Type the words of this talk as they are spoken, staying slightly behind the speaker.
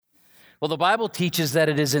Well, the Bible teaches that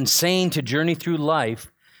it is insane to journey through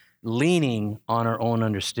life leaning on our own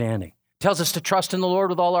understanding. It tells us to trust in the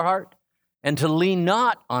Lord with all our heart and to lean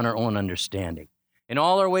not on our own understanding. In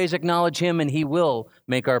all our ways acknowledge Him, and He will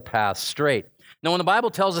make our paths straight. Now, when the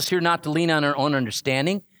Bible tells us here not to lean on our own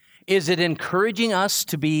understanding, is it encouraging us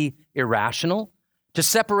to be irrational, to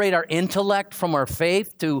separate our intellect from our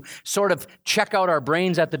faith, to sort of check out our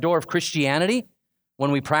brains at the door of Christianity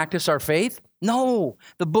when we practice our faith? No,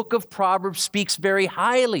 the book of Proverbs speaks very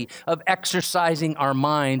highly of exercising our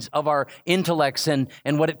minds, of our intellects, and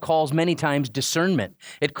what it calls many times discernment.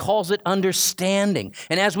 It calls it understanding.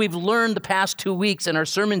 And as we've learned the past 2 weeks in our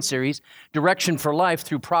sermon series, Direction for Life,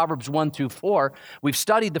 through Proverbs 1 through 4, we've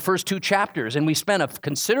studied the first 2 chapters, and we spent a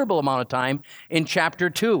considerable amount of time in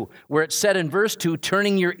chapter 2, where it said in verse 2,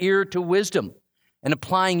 turning your ear to wisdom and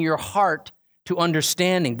applying your heart to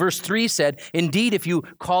understanding. Verse 3 said, indeed, if you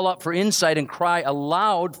call up for insight and cry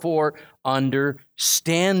aloud for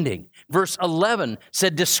understanding. Verse 11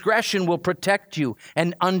 said, discretion will protect you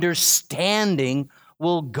and understanding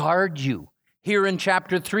will guard you. Here in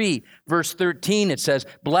chapter 3, verse 13, it says,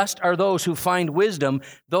 blessed are those who find wisdom,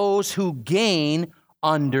 those who gain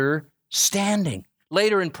understanding.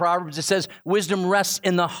 Later in Proverbs, it says, wisdom rests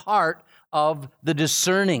in the heart of the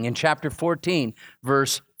discerning in chapter 14,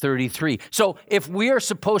 verse 33. So if we are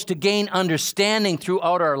supposed to gain understanding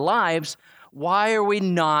throughout our lives, why are we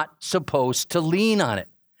not supposed to lean on it?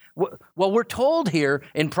 Well, we're told here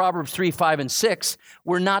in Proverbs 3, 5, and 6,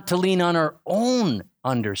 we're not to lean on our own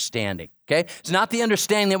understanding, okay? It's not the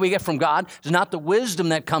understanding that we get from God. It's not the wisdom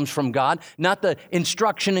that comes from God, not the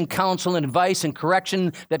instruction and counsel and advice and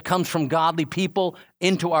correction that comes from godly people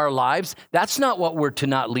into our lives. That's not what we're to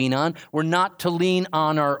not lean on. We're not to lean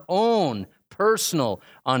on our own personal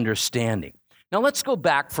understanding. Now, let's go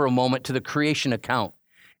back for a moment to the creation account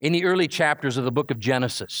in the early chapters of the book of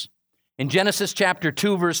Genesis. In Genesis chapter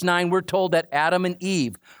 2, verse 9, we're told that Adam and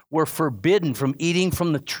Eve were forbidden from eating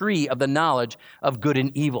from the tree of the knowledge of good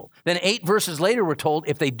and evil. Then 8 verses later, we're told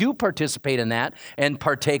if they do participate in that and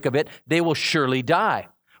partake of it, they will surely die.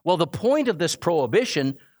 Well, the point of this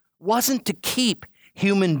prohibition wasn't to keep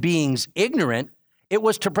human beings ignorant. It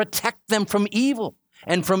was to protect them from evil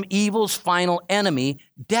and from evil's final enemy,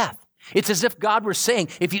 death. It's as if God were saying,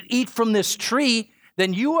 if you eat from this tree,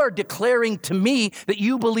 then you are declaring to me that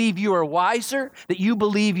you believe you are wiser, that you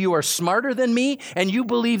believe you are smarter than me, and you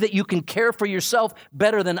believe that you can care for yourself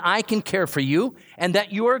better than I can care for you, and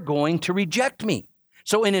that you are going to reject me.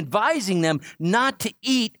 So in advising them not to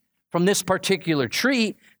eat from this particular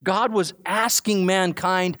tree, God was asking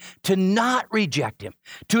mankind to not reject Him,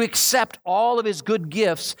 to accept all of His good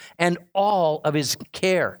gifts and all of His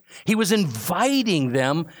care. He was inviting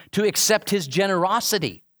them to accept His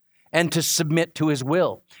generosity and to submit to His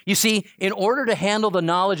will. You see, in order to handle the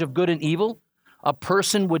knowledge of good and evil, a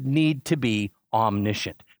person would need to be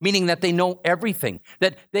omniscient, meaning that they know everything,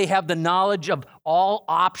 that they have the knowledge of all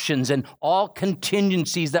options and all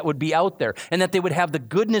contingencies that would be out there, and that they would have the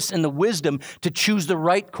goodness and the wisdom to choose the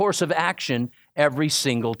right course of action every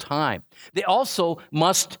single time. They also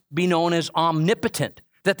must be known as omnipotent,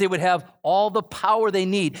 that they would have all the power they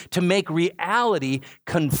need to make reality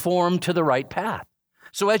conform to the right path.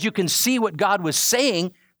 So as you can see what God was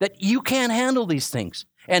saying, that you can't handle these things,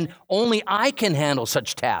 and only I can handle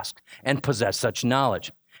such tasks and possess such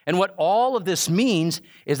knowledge. And what all of this means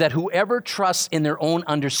is that whoever trusts in their own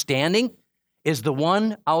understanding is the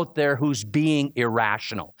one out there who's being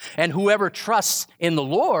irrational. And whoever trusts in the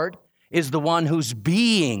Lord is the one who's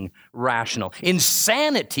being rational.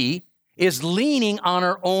 Insanity is leaning on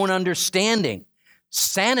our own understanding.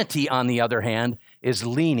 Sanity, on the other hand, is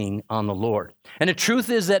leaning on the Lord. And the truth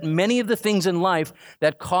is that many of the things in life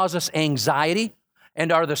that cause us anxiety and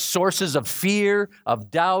are the sources of fear, of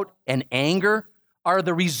doubt, and anger are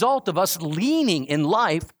the result of us leaning in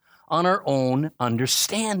life on our own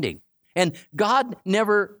understanding. And God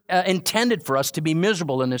never intended for us to be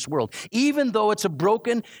miserable in this world. Even though it's a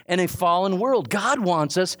broken and a fallen world, God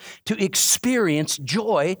wants us to experience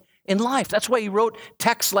joy in life. That's why He wrote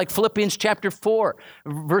texts like Philippians chapter 4,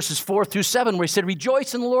 verses 4 through 7, where He said,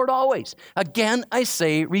 rejoice in the Lord always. Again, I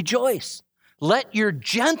say rejoice. Let your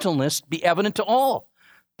gentleness be evident to all.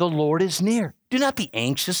 The Lord is near. Do not be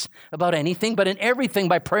anxious about anything, but in everything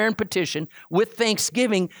by prayer and petition, with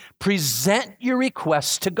thanksgiving, present your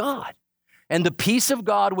requests to God. And the peace of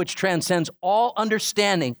God, which transcends all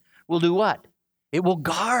understanding, will do what? It will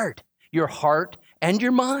guard your heart and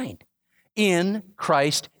your mind in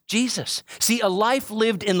Christ Jesus. See, a life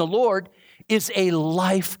lived in the Lord is a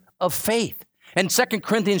life of faith. And 2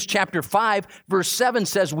 Corinthians chapter 5, verse 7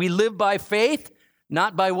 says, we live by faith,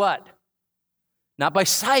 not by what? not by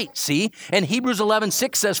sight, see? And Hebrews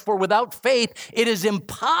 11:6 says, for without faith, it is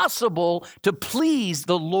impossible to please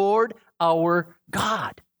the Lord our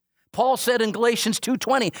God. Paul said in Galatians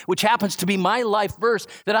 2:20, which happens to be my life verse,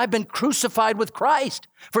 that I've been crucified with Christ.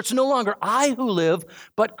 For it's no longer I who live,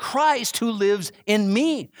 but Christ who lives in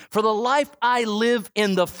me. For the life I live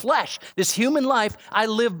in the flesh, this human life, I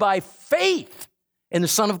live by faith in the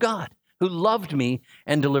Son of God, who loved me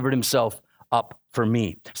and delivered himself up for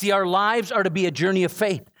me. See, our lives are to be a journey of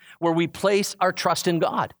faith where we place our trust in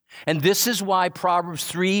God. And this is why Proverbs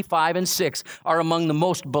 3, 5, and 6 are among the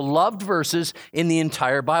most beloved verses in the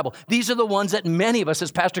entire Bible. These are the ones that many of us,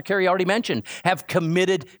 as Pastor Kerry already mentioned, have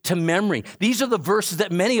committed to memory. These are the verses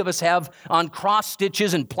that many of us have on cross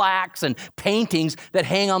stitches and plaques and paintings that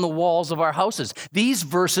hang on the walls of our houses. These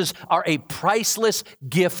verses are a priceless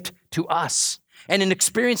gift to us. And in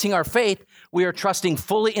experiencing our faith, we are trusting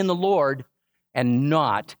fully in the Lord and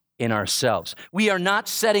not in ourselves. We are not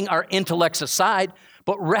setting our intellects aside,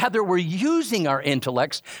 but rather we're using our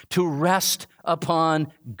intellects to rest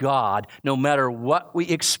upon God, no matter what we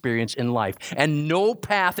experience in life. And no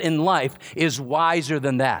path in life is wiser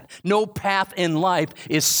than that. No path in life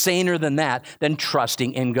is saner than that, than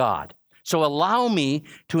trusting in God. So allow me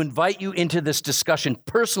to invite you into this discussion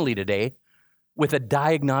personally today with a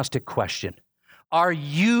diagnostic question. Are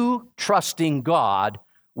you trusting God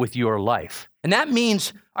with your life? And that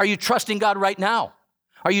means, are you trusting God right now?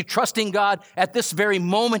 Are you trusting God at this very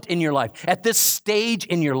moment in your life, at this stage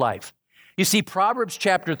in your life? You see, Proverbs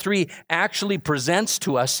chapter 3 actually presents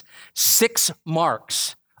to us 6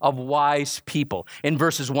 marks of wise people in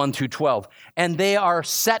verses 1 through 12. And they are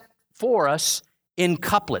set for us in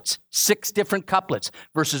couplets, 6 different couplets,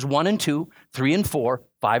 verses 1 and 2, 3 and 4,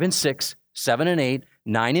 5 and 6, 7 and 8,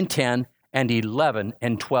 9 and 10, and 11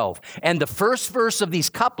 and 12. And the first verse of these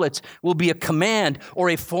couplets will be a command or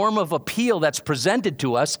a form of appeal that's presented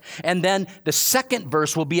to us. And then the second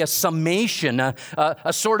verse will be a summation,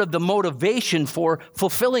 a sort of the motivation for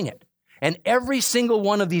fulfilling it. And every single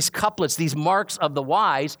one of these couplets, these marks of the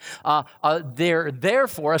wise, they're there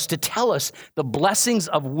for us to tell us the blessings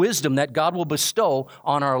of wisdom that God will bestow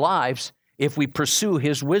on our lives if we pursue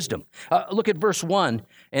his wisdom. Look at verse 1.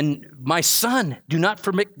 And my son, do not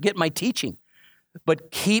forget my teaching, but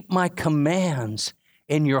keep my commands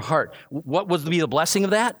in your heart. What was to be the blessing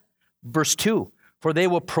of that? Verse 2. For they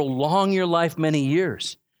will prolong your life many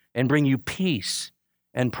years and bring you peace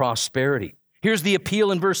and prosperity. Here's the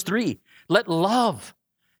appeal in verse 3. Let love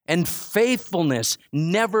and faithfulness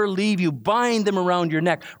never leave you. Bind them around your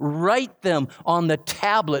neck. Write them on the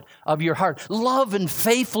tablet of your heart. Love and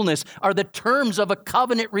faithfulness are the terms of a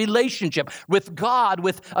covenant relationship with God,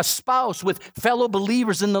 with a spouse, with fellow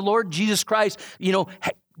believers in the Lord Jesus Christ.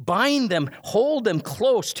 Bind them, hold them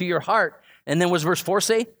close to your heart. And then what does verse 4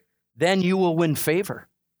 say? Then you will win favor.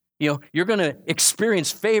 You're going to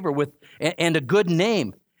experience favor and a good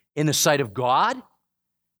name in the sight of God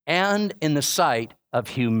and in the sight of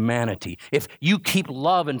humanity. If you keep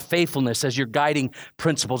love and faithfulness as your guiding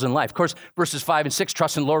principles in life. Of course, verses 5 and 6,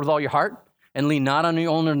 trust in the Lord with all your heart and lean not on your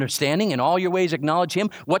own understanding. In all your ways acknowledge him.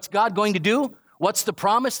 What's God going to do? What's the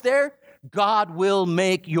promise there? God will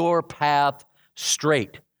make your path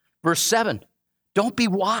straight. Verse 7, don't be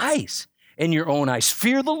wise in your own eyes.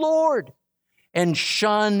 Fear the Lord and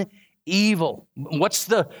shun evil. What's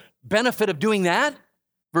the benefit of doing that?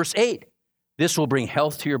 Verse 8, this will bring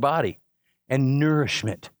health to your body and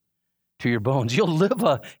nourishment to your bones. You'll live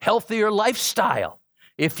a healthier lifestyle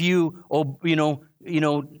if you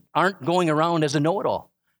aren't going around as a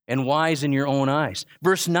know-it-all and wise in your own eyes.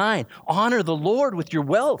 Verse 9, honor the Lord with your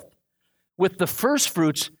wealth, with the first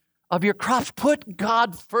fruits of your crops. Put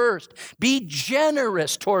God first. Be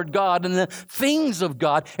generous toward God and the things of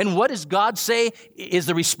God. And what does God say is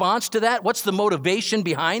the response to that? What's the motivation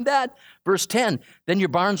behind that? Verse 10, then your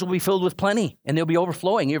barns will be filled with plenty and they'll be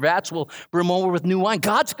overflowing. Your vats will brim over with new wine.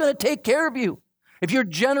 God's going to take care of you. If you're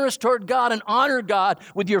generous toward God and honor God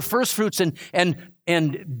with your first fruits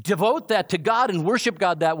and devote that to God and worship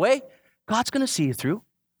God that way, God's going to see you through.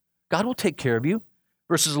 God will take care of you.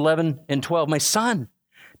 Verses 11 and 12, my son,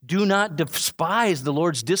 do not despise the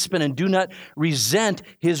Lord's discipline and do not resent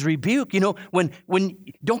his rebuke. When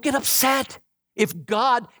don't get upset if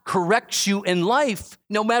God corrects you in life,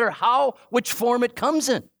 no matter which form it comes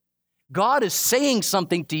in. God is saying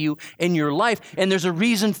something to you in your life, and there's a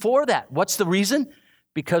reason for that. What's the reason?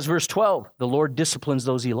 Because verse 12, the Lord disciplines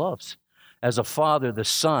those he loves, as a father the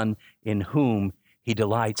son in whom he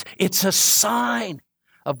delights. It's a sign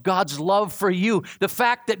of God's love for you. The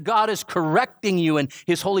fact that God is correcting you and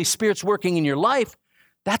his Holy Spirit's working in your life,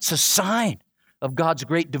 that's a sign of God's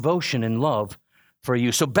great devotion and love for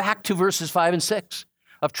you. So back to verses 5 and 6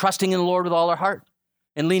 of trusting in the Lord with all our heart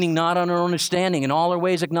and leaning not on our own understanding, in all our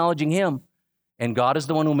ways acknowledging Him. And God is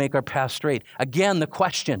the one who will make our path straight. Again, the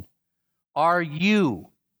question, are you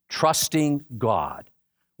trusting God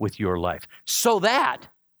with your life so that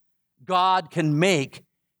God can make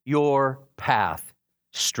your path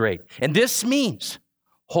straight? And this means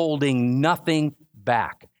holding nothing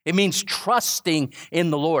back. It means trusting in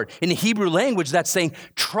the Lord. In the Hebrew language, that's saying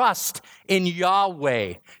trust in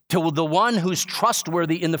Yahweh, to the one who's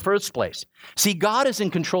trustworthy in the first place. See, God is in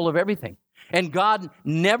control of everything. And God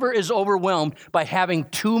never is overwhelmed by having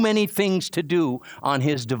too many things to do on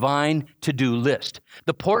His divine to-do list.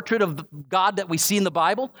 The portrait of God that we see in the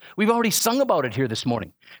Bible, we've already sung about it here this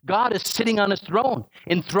morning. God is sitting on His throne,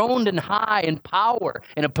 enthroned and high in power,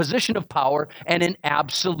 in a position of power and in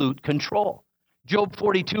absolute control. Job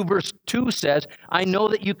 42 verse 2 says, I know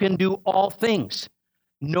that you can do all things.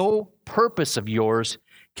 No purpose of yours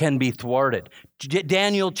can be thwarted.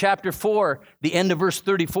 Daniel chapter 4, the end of verse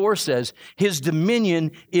 34 says, His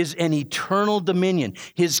dominion is an eternal dominion.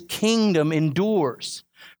 His kingdom endures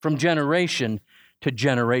from generation to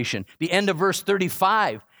generation. The end of verse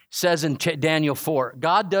 35 says in Daniel 4,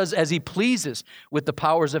 God does as He pleases with the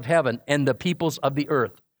powers of heaven and the peoples of the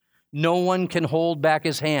earth. No one can hold back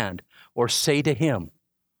His hand or say to Him,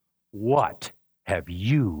 what have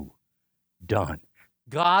you done?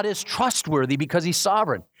 God is trustworthy because He's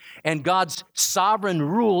sovereign, and God's sovereign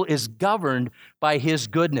rule is governed by His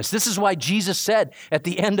goodness. This is why Jesus said at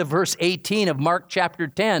the end of verse 18 of Mark chapter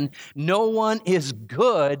 10, no one is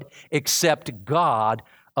good except God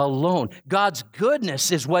alone. God's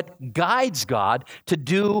goodness is what guides God to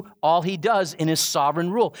do all He does in His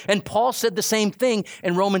sovereign rule. And Paul said the same thing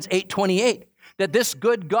in Romans 8:28. That this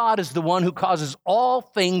good God is the one who causes all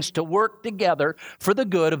things to work together for the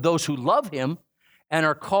good of those who love Him and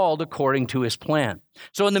are called according to His plan.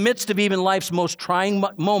 So in the midst of even life's most trying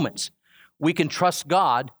moments, we can trust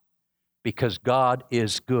God because God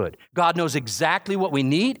is good. God knows exactly what we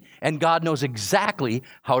need, and God knows exactly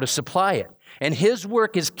how to supply it. And His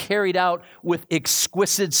work is carried out with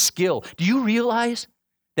exquisite skill. Do you realize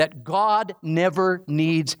that God never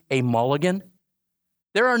needs a mulligan?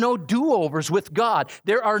 There are no do-overs with God.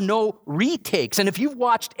 There are no retakes. And if you've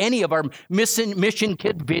watched any of our Mission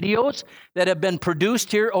Kid videos that have been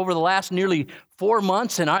produced here over the last nearly 4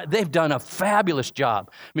 months, and they've done a fabulous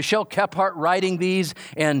job. Michelle Kephart writing these,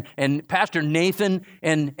 and Pastor Nathan,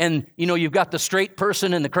 and you know, you've got the straight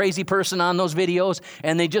person and the crazy person on those videos,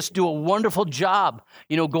 and they just do a wonderful job,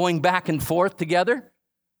 you know, going back and forth together.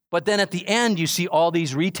 But then at the end, you see all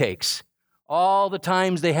these retakes, all the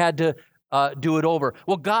times they had to do it over.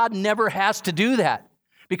 Well, God never has to do that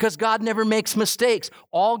because God never makes mistakes.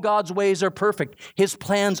 All God's ways are perfect. His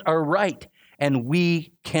plans are right, and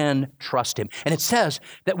we can trust Him. And it says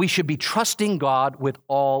that we should be trusting God with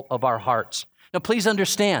all of our hearts. Now, please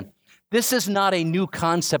understand, this is not a new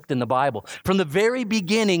concept in the Bible. From the very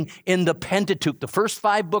beginning in the Pentateuch, the first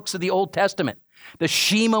 5 books of the Old Testament, the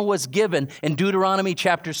Shema was given in Deuteronomy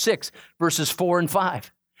chapter 6, verses 4 and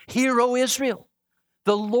 5. Hear, O Israel,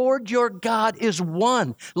 the Lord your God is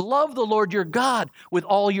one. Love the Lord your God with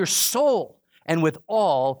all your soul and with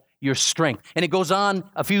all your strength. And it goes on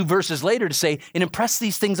a few verses later to say, and impress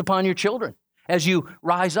these things upon your children as you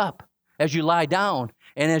rise up, as you lie down,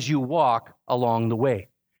 and as you walk along the way.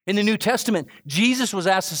 In the New Testament, Jesus was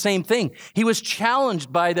asked the same thing. He was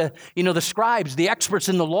challenged by the scribes, the experts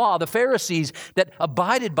in the law, the Pharisees that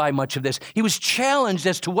abided by much of this. He was challenged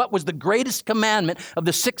as to what was the greatest commandment of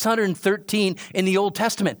the 613 in the Old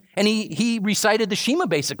Testament. And he recited the Shema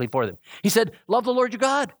basically for them. He said, love the Lord your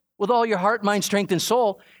God with all your heart, mind, strength, and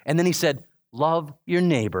soul. And then he said, love your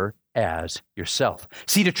neighbor as yourself.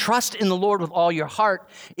 See, to trust in the Lord with all your heart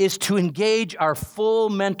is to engage our full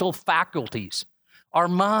mental faculties, our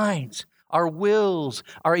minds, our wills,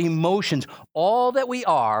 our emotions, all that we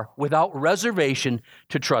are without reservation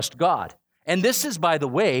to trust God. And this is, by the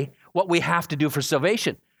way, what we have to do for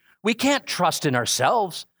salvation. We can't trust in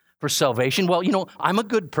ourselves for salvation. Well, I'm a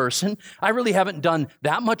good person. I really haven't done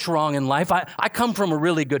that much wrong in life. I come from a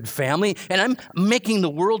really good family, and I'm making the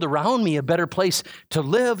world around me a better place to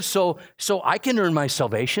live, so I can earn my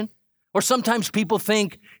salvation. Or sometimes people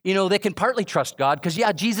think, they can partly trust God because,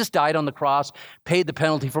 Jesus died on the cross, paid the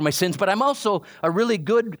penalty for my sins, but I'm also a really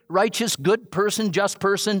good, righteous, good person, just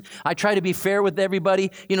person. I try to be fair with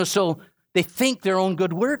everybody, so they think their own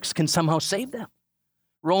good works can somehow save them.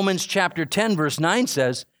 Romans chapter 10, verse 9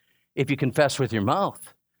 says, if you confess with your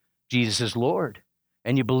mouth Jesus is Lord,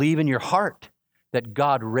 and you believe in your heart that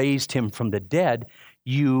God raised Him from the dead,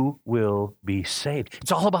 you will be saved.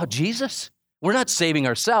 It's all about Jesus. We're not saving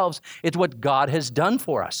ourselves. It's what God has done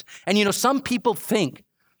for us. And some people think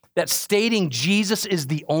that stating Jesus is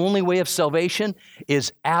the only way of salvation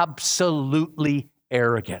is absolutely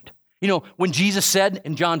arrogant. When Jesus said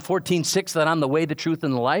in John 14:6 that I'm the way, the truth,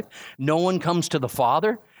 and the life, no one comes to the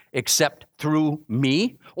Father except through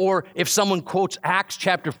me. Or if someone quotes Acts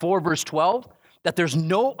chapter 4, verse 12, that there's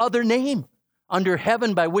no other name under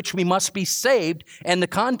heaven by which we must be saved, and the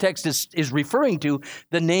context is referring to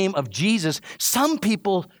the name of Jesus. Some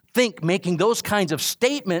people think making those kinds of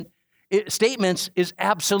statements is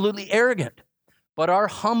absolutely arrogant. But our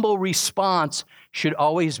humble response should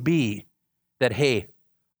always be that, hey,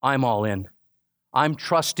 I'm all in. I'm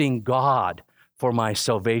trusting God for my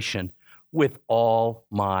salvation with all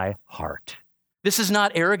my heart. This is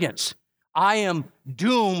not arrogance. I am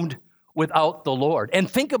doomed without the Lord. And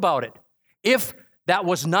think about it. If that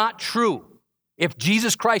was not true, if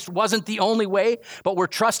Jesus Christ wasn't the only way, but we're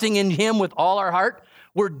trusting in Him with all our heart,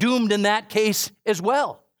 we're doomed in that case as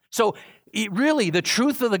well. So really, the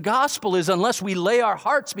truth of the gospel is unless we lay our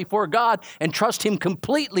hearts before God and trust Him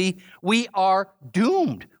completely, we are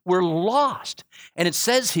doomed. We're lost. And it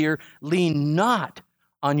says here, lean not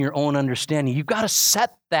on your own understanding. You've got to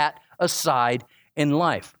set that aside in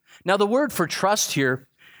life. Now, the word for trust here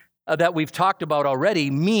that we've talked about already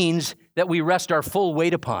means that we rest our full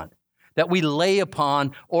weight upon, that we lay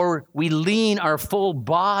upon, or we lean our full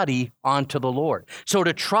body onto the Lord. So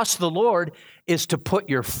to trust the Lord is to put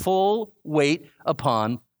your full weight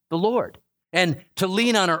upon the Lord. And to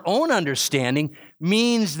lean on our own understanding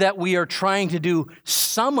means that we are trying to do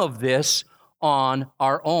some of this on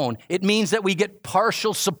our own. It means that we get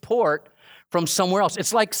partial support from somewhere else.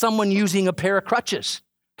 It's like someone using a pair of crutches,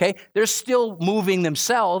 okay? They're still moving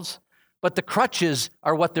themselves, but the crutches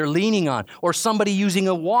are what they're leaning on. Or somebody using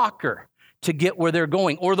a walker to get where they're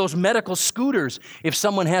going. Or those medical scooters, if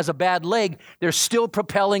someone has a bad leg, they're still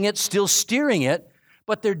propelling it, still steering it,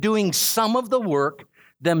 but they're doing some of the work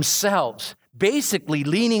themselves. Basically,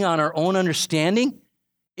 leaning on our own understanding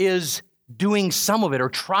is doing some of it or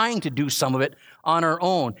trying to do some of it on our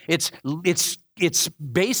own. It's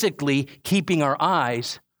basically keeping our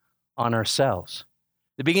eyes on ourselves.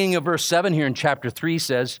 The beginning of verse 7 here in chapter 3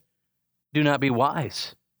 says, do not be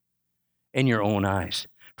wise in your own eyes.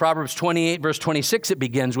 Proverbs 28, verse 26, it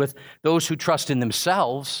begins with, those who trust in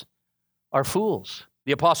themselves are fools.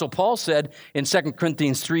 The Apostle Paul said in 2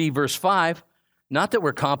 Corinthians 3, verse 5, not that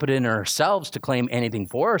we're competent in ourselves to claim anything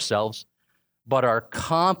for ourselves, but our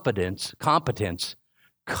competence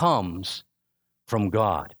comes from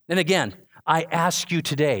God. And again, I ask you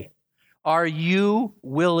today, are you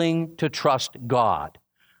willing to trust God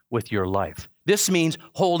with your life? This means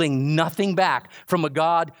holding nothing back from a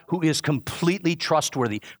God who is completely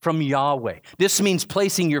trustworthy, from Yahweh. This means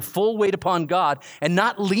placing your full weight upon God and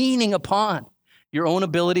not leaning upon your own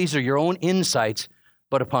abilities or your own insights,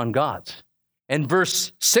 but upon God's. And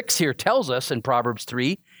verse 6 here tells us in Proverbs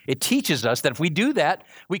 3, it teaches us that if we do that,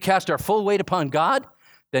 we cast our full weight upon God,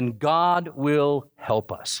 then God will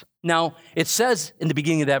help us. Now, it says in the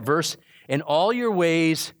beginning of that verse, in all your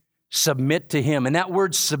ways, submit to Him. And that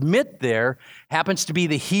word submit there happens to be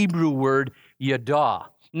the Hebrew word yadah.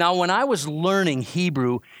 Now, when I was learning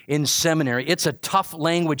Hebrew in seminary, it's a tough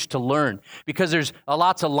language to learn because there's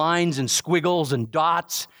lots of lines and squiggles and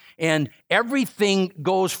dots, and everything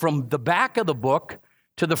goes from the back of the book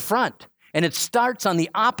to the front. And it starts on the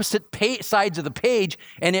opposite sides of the page,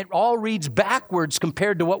 and it all reads backwards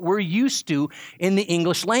compared to what we're used to in the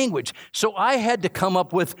English language. So I had to come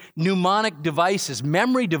up with mnemonic devices,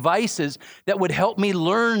 memory devices that would help me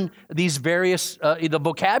learn these various, the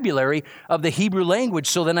vocabulary of the Hebrew language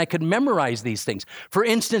so then I could memorize these things. For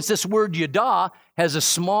instance, this word yadah has a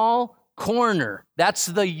small corner. That's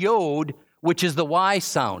the yod, which is the Y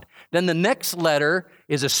sound. Then the next letter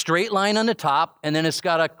is a straight line on the top, and then it's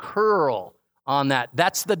got a curl on that.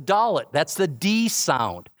 That's the dalet. That's the D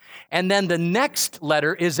sound. And then the next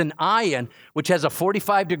letter is an ayin, which has a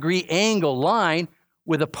 45-degree angle line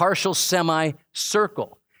with a partial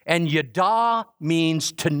semicircle. And yadah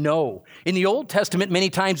means to know. In the Old Testament, many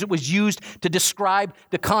times it was used to describe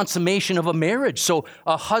the consummation of a marriage. So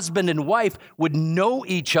a husband and wife would know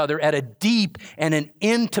each other at a deep and an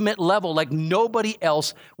intimate level like nobody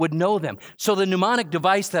else would know them. So the mnemonic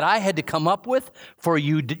device that I had to come up with for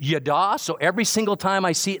yadah, so every single time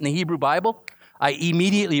I see it in the Hebrew Bible, I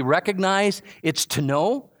immediately recognize it's to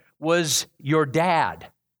know, was your dad,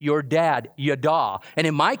 yadah. And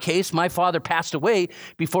in my case, my father passed away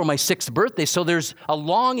before my 6th birthday, so there's a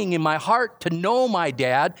longing in my heart to know my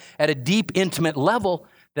dad at a deep, intimate level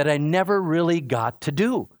that I never really got to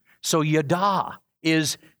do. So yadah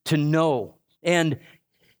is to know. And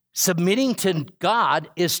Submitting to God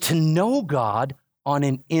is to know God on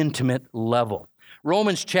an intimate level.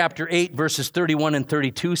 Romans chapter 8, verses 31 and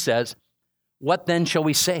 32 says, "What then shall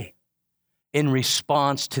we say in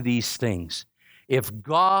response to these things? If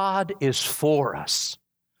God is for us,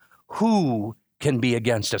 who can be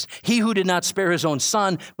against us? He who did not spare his own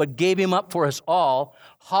son, but gave him up for us all,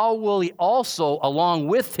 how will he also along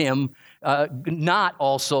with him, not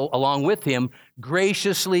also along with him,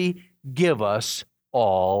 graciously give us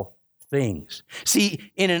all things?"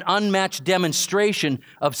 See, in an unmatched demonstration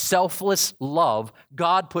of selfless love,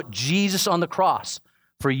 God put Jesus on the cross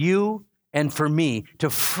for you and for me to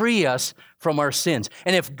free us from our sins.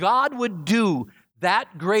 And if God would do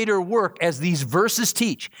that greater work as these verses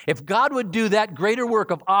teach, if God would do that greater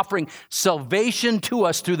work of offering salvation to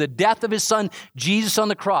us through the death of his son, Jesus on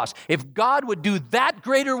the cross, if God would do that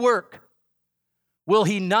greater work, will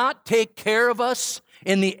he not take care of us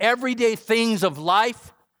in the everyday things of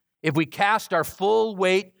life if we cast our full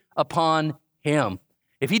weight upon him?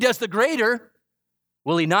 If he does the greater,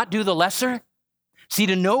 will he not do the lesser? See,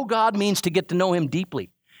 to know God means to get to know him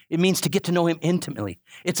deeply. It means to get to know him intimately.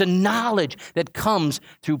 It's a knowledge that comes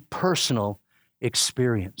through personal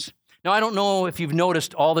experience. Now, I don't know if you've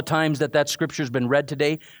noticed all the times that scripture's been read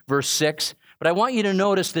today, verse 6, but I want you to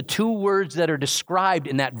notice the two words that are described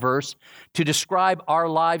in that verse to describe our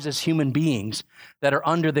lives as human beings that are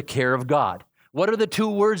under the care of God. What are the two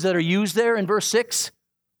words that are used there in verse 6?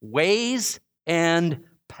 Ways and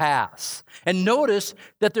paths. And notice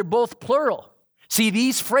that they're both plural. See,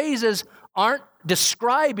 these phrases aren't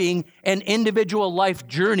describing an individual life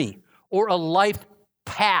journey or a life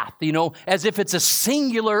path, as if it's a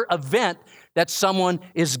singular event that someone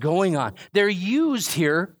is going on. They're used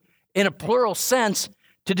here in a plural sense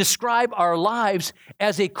to describe our lives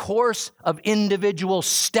as a course of individual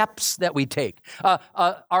steps that we take.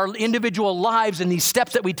 Our individual lives and these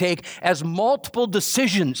steps that we take as multiple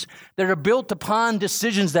decisions that are built upon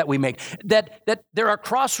decisions that we make. That there are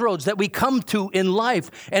crossroads that we come to in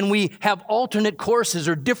life, and we have alternate courses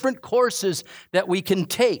or different courses that we can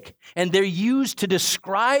take. And they're used to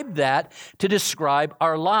describe that, to describe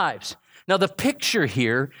our lives. Now, the picture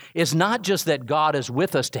here is not just that God is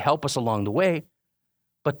with us to help us along the way,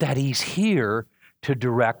 but that he's here to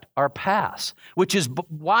direct our paths, which is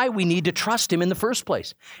why we need to trust him in the first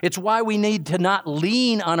place. It's why we need to not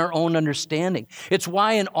lean on our own understanding. It's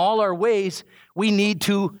why in all our ways we need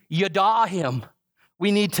to yada him.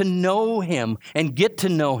 We need to know him and get to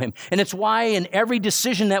know him. And it's why in every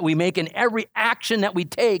decision that we make and every action that we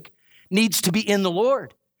take needs to be in the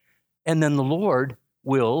Lord. And then the Lord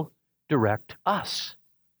will direct us.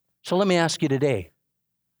 So let me ask you today,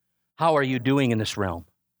 how are you doing in this realm?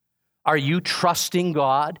 Are you trusting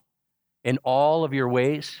God in all of your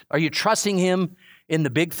ways? Are you trusting him in the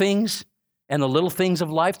big things and the little things of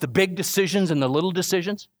life, the big decisions and the little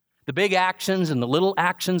decisions, the big actions and the little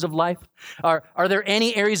actions of life? Are there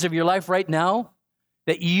any areas of your life right now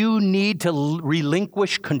that you need to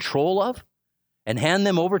relinquish control of and hand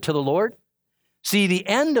them over to the Lord? See, the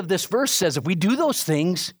end of this verse says if we do those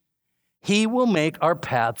things, he will make our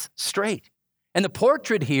paths straight. And the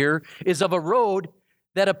portrait here is of a road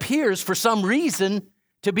that appears for some reason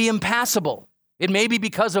to be impassable. It may be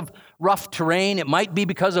because of rough terrain. It might be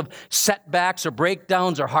because of setbacks or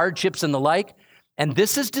breakdowns or hardships and the like. And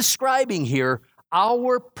this is describing here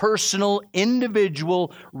our personal,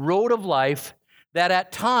 individual road of life that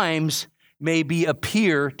at times may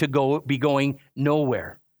appear to be going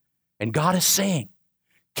nowhere. And God is saying,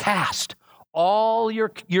 cast all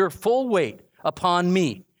your full weight upon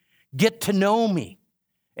me. Get to know me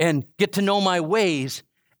and get to know my ways,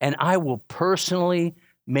 and I will personally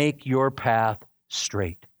make your path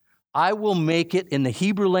straight. I will make it, in the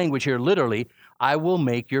Hebrew language here, literally, I will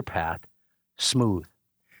make your path smooth.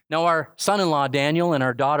 Now, our son-in-law, Daniel, and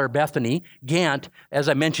our daughter, Bethany Gant, as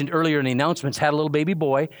I mentioned earlier in the announcements, had a little baby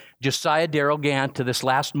boy, Josiah Darrell Gant, to this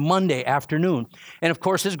last Monday afternoon. And, of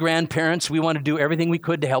course, his grandparents, we wanted to do everything we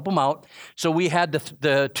could to help him out. So we had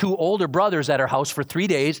the two older brothers at our house for 3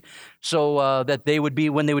 days so that they would be,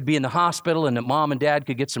 when they would be in the hospital, and that mom and dad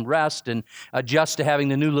could get some rest and adjust to having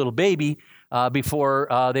the new little baby before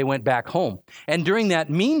they went back home. And during that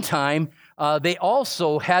meantime, they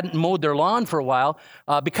also hadn't mowed their lawn for a while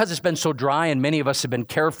because it's been so dry, and many of us have been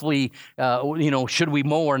carefully, should we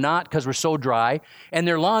mow or not because we're so dry. And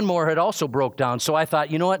their lawnmower had also broke down. So I thought,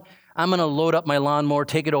 you know what? I'm going to load up my lawnmower,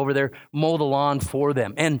 take it over there, mow the lawn for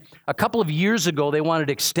them. And a couple of years ago, they wanted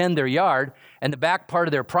to extend their yard, and the back part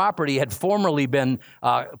of their property had formerly been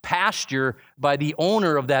pasture by the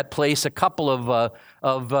owner of that place a couple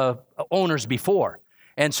of owners before.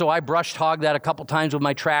 And so I brushed hogged that a couple times with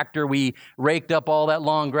my tractor. We raked up all that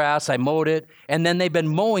long grass. I mowed it. And then they've been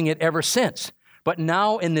mowing it ever since. But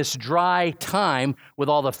now in this dry time with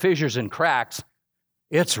all the fissures and cracks,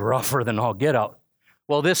 it's rougher than all get out.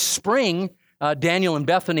 Well, this spring, Daniel and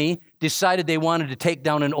Bethany decided they wanted to take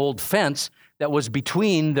down an old fence that was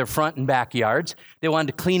between their front and backyards. They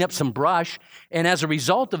wanted to clean up some brush. And as a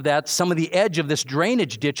result of that, some of the edge of this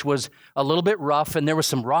drainage ditch was a little bit rough, and there were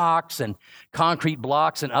some rocks and concrete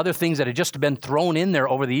blocks and other things that had just been thrown in there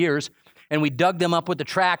over the years. And we dug them up with the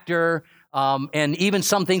tractor, and even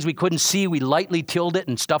some things we couldn't see, we lightly tilled it,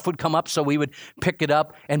 and stuff would come up, so we would pick it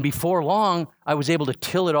up. And before long, I was able to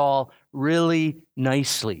till it all really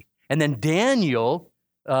nicely. And then Daniel,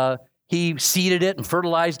 he seeded it and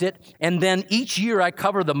fertilized it. And then each year I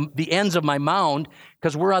cover the ends of my mound,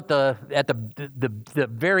 because we're at the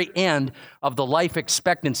very end of the life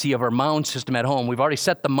expectancy of our mound system at home. We've already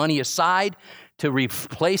set the money aside to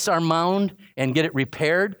replace our mound and get it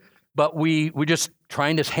repaired, but we're just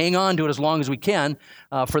trying to hang on to it as long as we can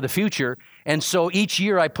for the future. And so each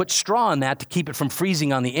year I put straw on that to keep it from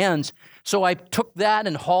freezing on the ends. So I took that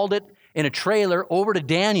and hauled it in a trailer over to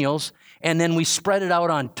Daniel's, and then we spread it out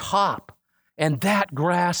on top. And that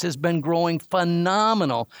grass has been growing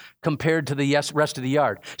phenomenal compared to the rest of the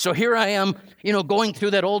yard. So here I am, going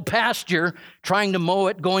through that old pasture, trying to mow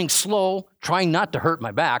it, going slow, trying not to hurt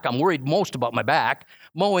my back. I'm worried most about my back,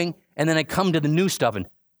 mowing, and then I come to the new stuff and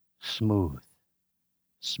smooth.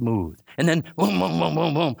 And then boom, boom, boom,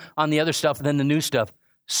 boom, boom on the other stuff, and then the new stuff,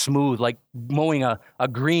 smooth, like mowing a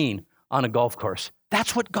green on a golf course.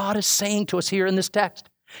 That's what God is saying to us here in this text.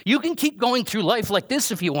 You can keep going through life like this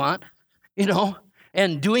if you want,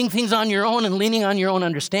 and doing things on your own and leaning on your own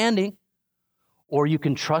understanding. Or you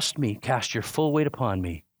can trust me, cast your full weight upon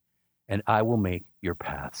me, and I will make your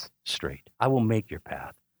paths straight. I will make your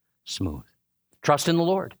path smooth. Trust in the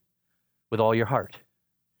Lord with all your heart,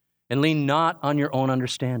 and lean not on your own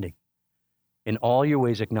understanding. In all your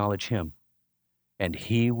ways acknowledge him, and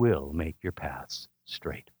he will make your paths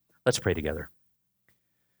straight. Let's pray together.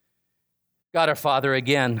 God our Father,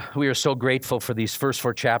 again, we are so grateful for these first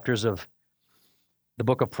 4 chapters of the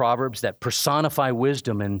book of Proverbs that personify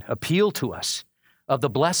wisdom and appeal to us of the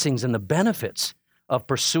blessings and the benefits of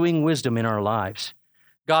pursuing wisdom in our lives.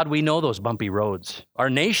 God, we know those bumpy roads. Our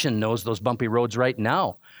nation knows those bumpy roads right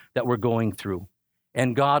now that we're going through.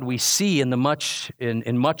 And God, we see in much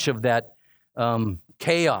of that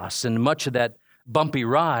chaos and much of that bumpy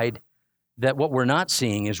ride that what we're not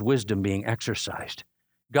seeing is wisdom being exercised.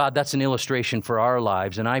 God, that's an illustration for our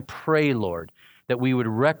lives. And I pray, Lord, that we would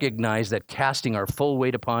recognize that casting our full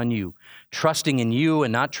weight upon you, trusting in you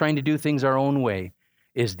and not trying to do things our own way,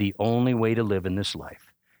 is the only way to live in this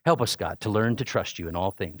life. Help us, God, to learn to trust you in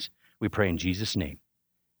all things. We pray in Jesus' name.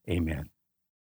 Amen.